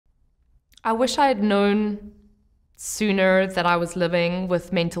I wish I had known sooner that I was living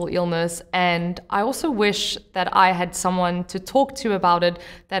with mental illness, and I also wish that I had someone to talk to about it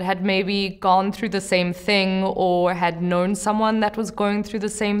that had maybe gone through the same thing or had known someone that was going through the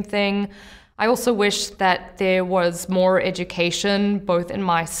same thing. I also wish that there was more education, both in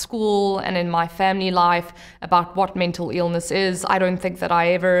my school and in my family life, about what mental illness is. I don't think that I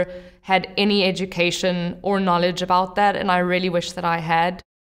ever had any education or knowledge about that, and I really wish that I had.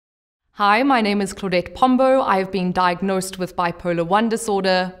 Hi, my name is Claudette Pombo. I have been diagnosed with Bipolar I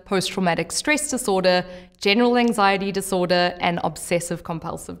disorder, post-traumatic stress disorder, general anxiety disorder, and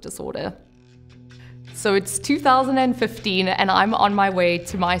obsessive-compulsive disorder. So it's 2015 and I'm on my way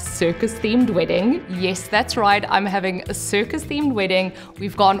to my circus-themed wedding. Yes, that's right, I'm having a circus-themed wedding.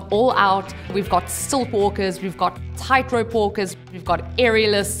 We've gone all out. We've got stilt walkers, we've got tightrope walkers, we've got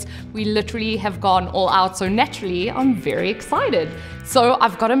aerialists. We literally have gone all out. So naturally, I'm very excited. So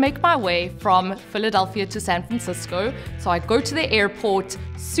I've got to make my way from Philadelphia to San Francisco. So I go to the airport,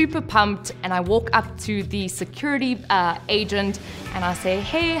 super pumped, and I walk up to the security agent and I say,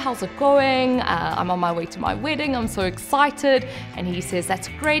 hey, how's it going? I'm on my way to my wedding. I'm so excited. And he says, that's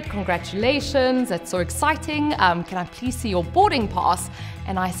great. Congratulations. That's so exciting. Can I please see your boarding pass?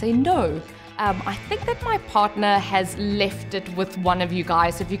 And I say, no. I think that my partner has left it with one of you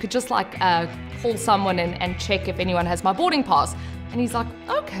guys. If you could just call someone and check if anyone has my boarding pass. And he's like,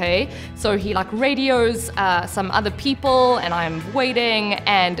 okay. So he radios some other people and I'm waiting.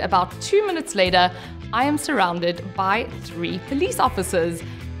 And about 2 minutes later, I am surrounded by 3 police officers.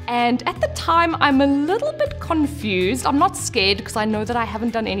 And at the time, I'm a little bit confused. I'm not scared because I know that I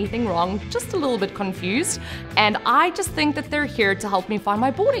haven't done anything wrong, just a little bit confused. And I just think that they're here to help me find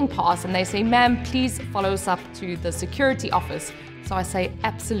my boarding pass. And they say, ma'am, please follow us up to the security office. So I say,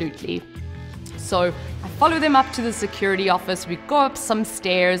 absolutely. So I follow them up to the security office, we go up some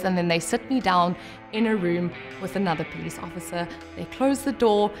stairs, and then they sit me down in a room with another police officer. They close the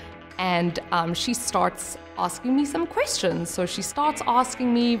door, and she starts asking me some questions. So she starts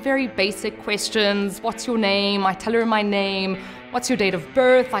asking me very basic questions. What's your name? I tell her my name. What's your date of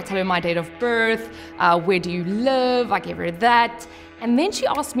birth? I tell her my date of birth. Where do you live? I give her that. And then she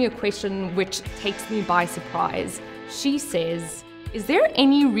asks me a question which takes me by surprise. She says, is there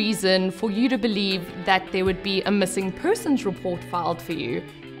any reason for you to believe that there would be a missing persons report filed for you?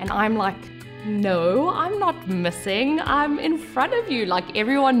 And I'm like, no, I'm not missing. I'm in front of you. Like,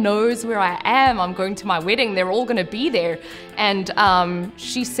 everyone knows where I am. I'm going to my wedding. They're all going to be there. And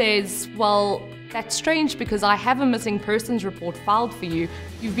she says, well, that's strange because I have a missing persons report filed for you.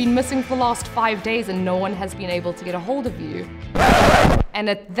 You've been missing for the last 5 days and no one has been able to get a hold of you. And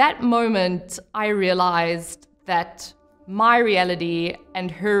at that moment, I realized that my reality and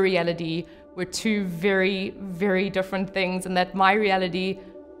her reality were two very, very different things, and that my reality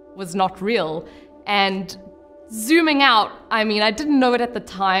was not real. And zooming out, I mean, I didn't know it at the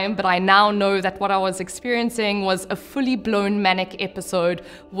time, but I now know that what I was experiencing was a fully blown manic episode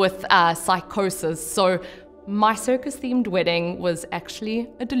with psychosis. So my circus-themed wedding was actually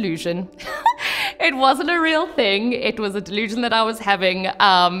a delusion. It wasn't a real thing. It was a delusion that I was having.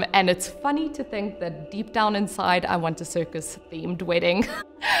 And it's funny to think that deep down inside, I want a circus-themed wedding.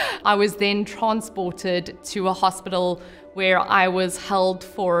 I was then transported to a hospital where I was held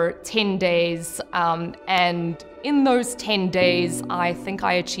for 10 days. And in those 10 days, I think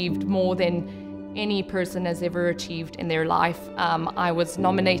I achieved more than any person has ever achieved in their life. I was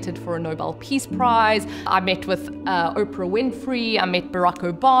nominated for a Nobel Peace Prize. I met with Oprah Winfrey. I met Barack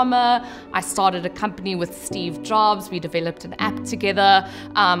Obama. I started a company with Steve Jobs. We developed an app together.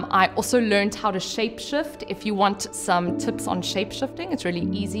 I also learned how to shapeshift. If you want some tips on shapeshifting, it's really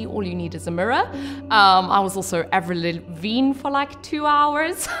easy. All you need is a mirror. I was also Avril Lavigne for like 2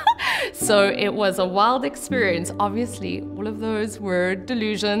 hours. So it was a wild experience. Obviously, all of those were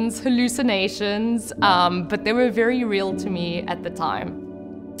delusions, hallucinations, but they were very real to me at the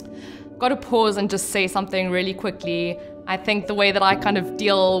time. Got to pause and just say something really quickly. I think the way that I kind of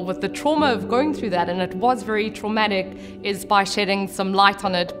deal with the trauma of going through that, and it was very traumatic, is by shedding some light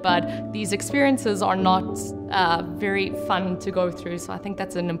on it, but these experiences are not very fun to go through, so I think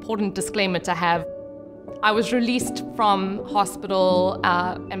that's an important disclaimer to have. I was released from hospital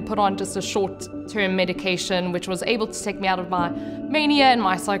and put on just a short-term medication, which was able to take me out of my mania and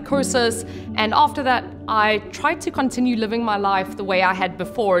my psychosis. And after that, I tried to continue living my life the way I had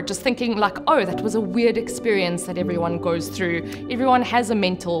before, just thinking like, oh, that was a weird experience that everyone goes through. Everyone has a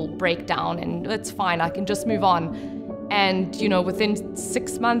mental breakdown and it's fine, I can just move on. And, you know, within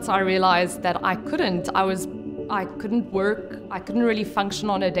 6 months, I realized that I couldn't. I was I couldn't work. I couldn't really function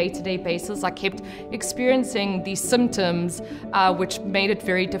on a day-to-day basis. I kept experiencing these symptoms, which made it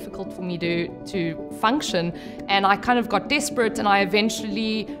very difficult for me to function. And I kind of got desperate, and I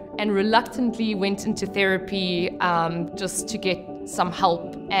eventually and reluctantly went into therapy just to get some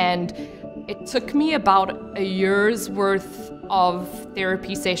help. And it took me about a year's worth of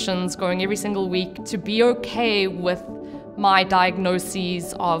therapy sessions, going every single week, to be okay with my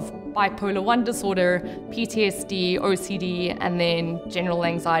diagnoses of bipolar I disorder, PTSD, OCD, and then general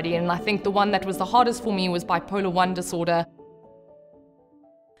anxiety. And I think the one that was the hardest for me was bipolar I disorder.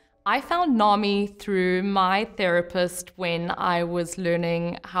 I found NAMI through my therapist when I was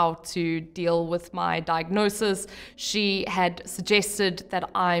learning how to deal with my diagnosis. She had suggested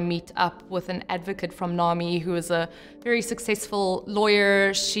that I meet up with an advocate from NAMI who is a very successful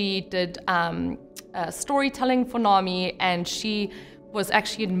lawyer. She did storytelling for NAMI, and she was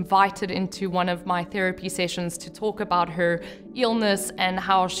actually invited into one of my therapy sessions to talk about her illness and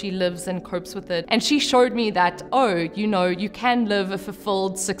how she lives and copes with it. And she showed me that, oh, you know, you can live a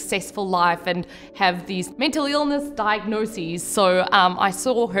fulfilled, successful life and have these mental illness diagnoses. So I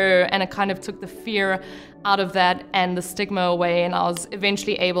saw her, and it kind of took the fear out of that and the stigma away, and I was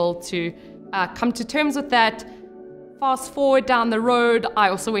eventually able to come to terms with that. Fast forward down the road, I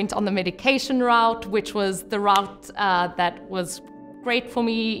also went on the medication route, which was the route that was great for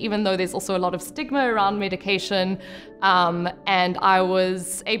me, even though there's also a lot of stigma around medication. And I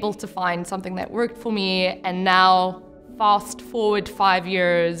was able to find something that worked for me. And now, fast forward 5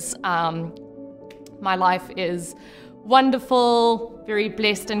 years, my life is wonderful, very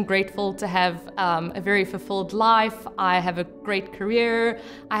blessed and grateful to have a very fulfilled life. I have a great career.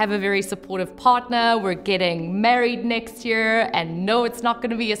 I have a very supportive partner. We're getting married next year, and no, it's not going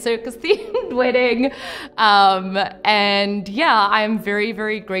to be a circus-themed wedding. And yeah, I'm very,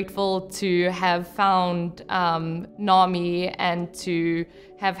 very grateful to have found NAMI and to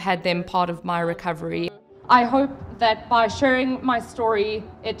have had them part of my recovery. I hope that by sharing my story,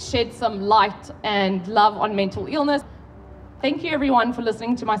 it sheds some light and love on mental illness. Thank you everyone for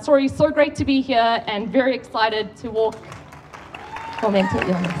listening to my story. So great to be here and very excited to walk for mental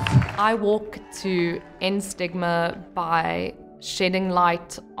illness. I walk to end stigma by shedding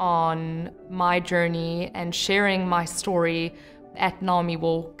light on my journey and sharing my story at NAMI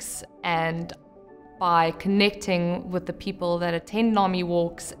Walks, and by connecting with the people that attend NAMI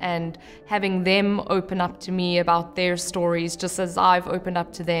Walks and having them open up to me about their stories, just as I've opened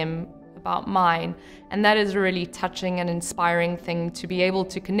up to them about mine. And that is a really touching and inspiring thing, to be able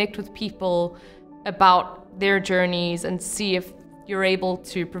to connect with people about their journeys and see if you're able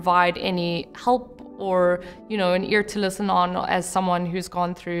to provide any help or, you know, an ear to listen on as someone who's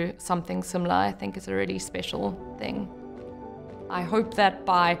gone through something similar. I think is a really special thing. I hope that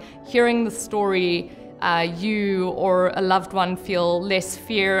by hearing the story, you or a loved one feel less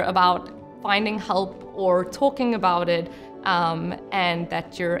fear about finding help or talking about it, and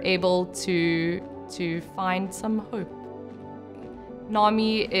that you're able to find some hope.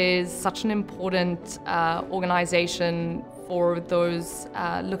 NAMI is such an important organization for those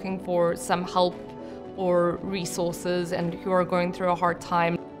looking for some help or resources and who are going through a hard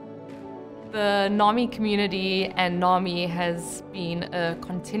time. The NAMI community and NAMI has been a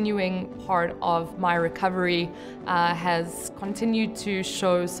continuing part of my recovery, has continued to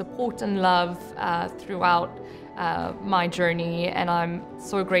show support and love throughout my journey, and I'm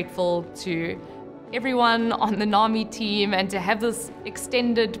so grateful to everyone on the NAMI team and to have this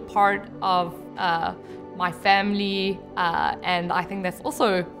extended part of my family, and I think that's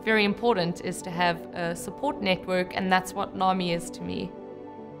also very important, is to have a support network, and that's what NAMI is to me.